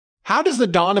How does the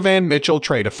Donovan Mitchell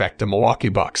trade affect the Milwaukee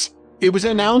Bucks? It was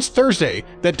announced Thursday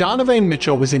that Donovan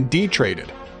Mitchell was indeed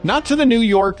traded, not to the New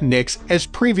York Knicks as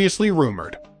previously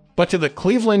rumored, but to the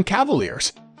Cleveland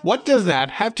Cavaliers. What does that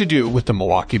have to do with the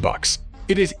Milwaukee Bucks?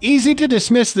 It is easy to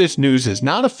dismiss this news as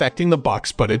not affecting the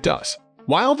Bucks, but it does.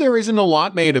 While there isn't a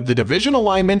lot made of the division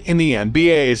alignment in the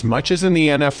NBA as much as in the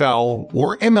NFL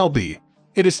or MLB,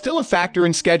 it is still a factor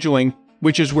in scheduling,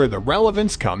 which is where the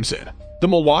relevance comes in. The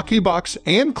Milwaukee Bucks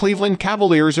and Cleveland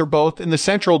Cavaliers are both in the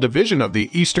Central Division of the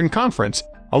Eastern Conference,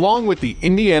 along with the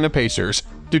Indiana Pacers,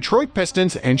 Detroit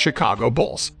Pistons, and Chicago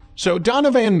Bulls. So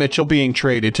Donovan Mitchell being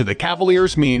traded to the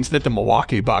Cavaliers means that the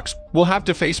Milwaukee Bucks will have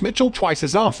to face Mitchell twice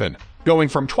as often, going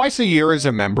from twice a year as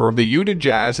a member of the Utah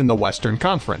Jazz in the Western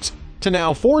Conference, to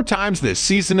now 4 times this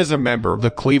season as a member of the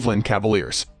Cleveland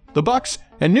Cavaliers. The Bucks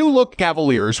and new-look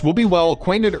Cavaliers will be well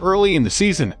acquainted early in the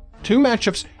season. 2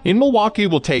 matchups in Milwaukee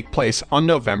will take place on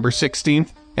November 16th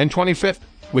and 25th,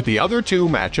 with the other 2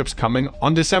 matchups coming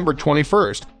on December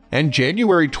 21st and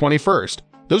January 21st,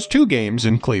 those 2 games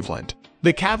in Cleveland.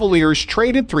 The Cavaliers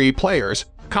traded 3 players,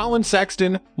 Collin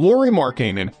Sexton, Lauri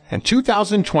Markkanen, and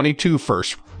 2022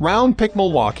 first-round pick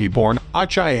Milwaukee-born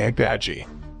Ochai Agbaji.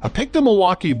 A pick the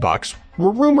Milwaukee Bucks were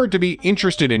rumored to be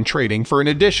interested in trading for in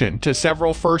addition to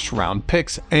several first-round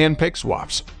picks and pick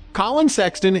swaps. Collin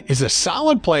Sexton is a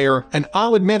solid player, and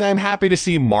I'll admit I'm happy to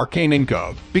see Markkanen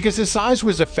go, because his size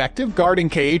was effective guarding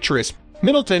Khris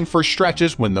Middleton for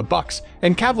stretches when the Bucks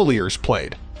and Cavaliers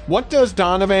played. What does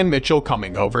Donovan Mitchell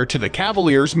coming over to the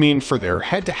Cavaliers mean for their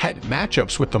head-to-head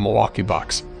matchups with the Milwaukee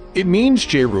Bucks? It means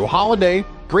Jrue Holiday,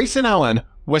 Grayson Allen,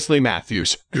 Wesley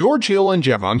Matthews, George Hill, and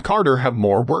Jevon Carter have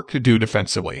more work to do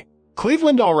defensively.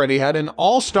 Cleveland already had an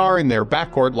all-star in their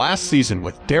backcourt last season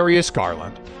with Darius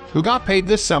Garland, who got paid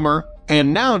this summer,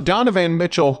 and now Donovan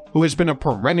Mitchell, who has been a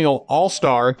perennial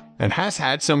all-star and has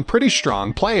had some pretty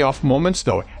strong playoff moments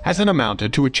though hasn't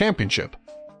amounted to a championship,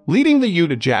 leading the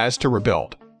Utah Jazz to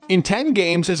rebuild. In 10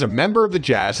 games as a member of the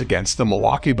Jazz against the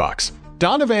Milwaukee Bucks,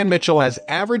 Donovan Mitchell has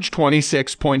averaged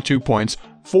 26.2 points,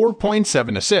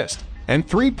 4.7 assists, and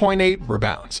 3.8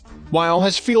 rebounds, while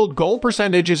his field goal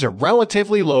percentage is a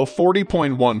relatively low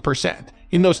 40.1%.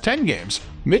 In those 10 games,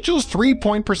 Mitchell's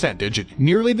three-point percentage is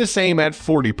nearly the same at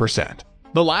 40%.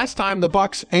 The last time the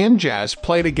Bucks and Jazz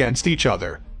played against each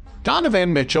other,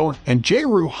 Donovan Mitchell and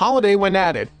Jrue Holiday went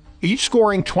at it, each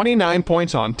scoring 29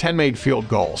 points on 10 made field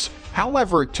goals.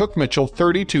 However, it took Mitchell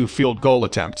 32 field goal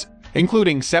attempts,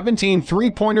 including 17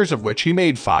 three-pointers of which he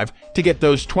made 5 to get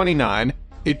those 29.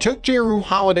 It took Jrue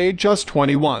Holiday just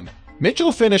 21.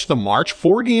 Mitchell finished the March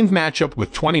 14th matchup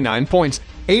with 29 points,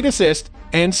 8 assists,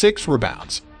 and 6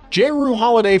 rebounds. Jrue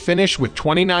Holiday finished with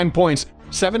 29 points,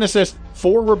 7 assists,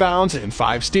 4 rebounds, and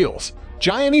 5 steals.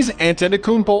 Giannis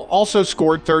Antetokounmpo also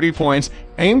scored 30 points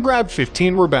and grabbed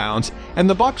 15 rebounds, and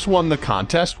the Bucks won the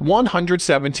contest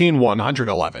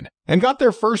 117-111 and got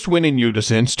their first win in Utah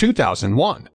since 2001.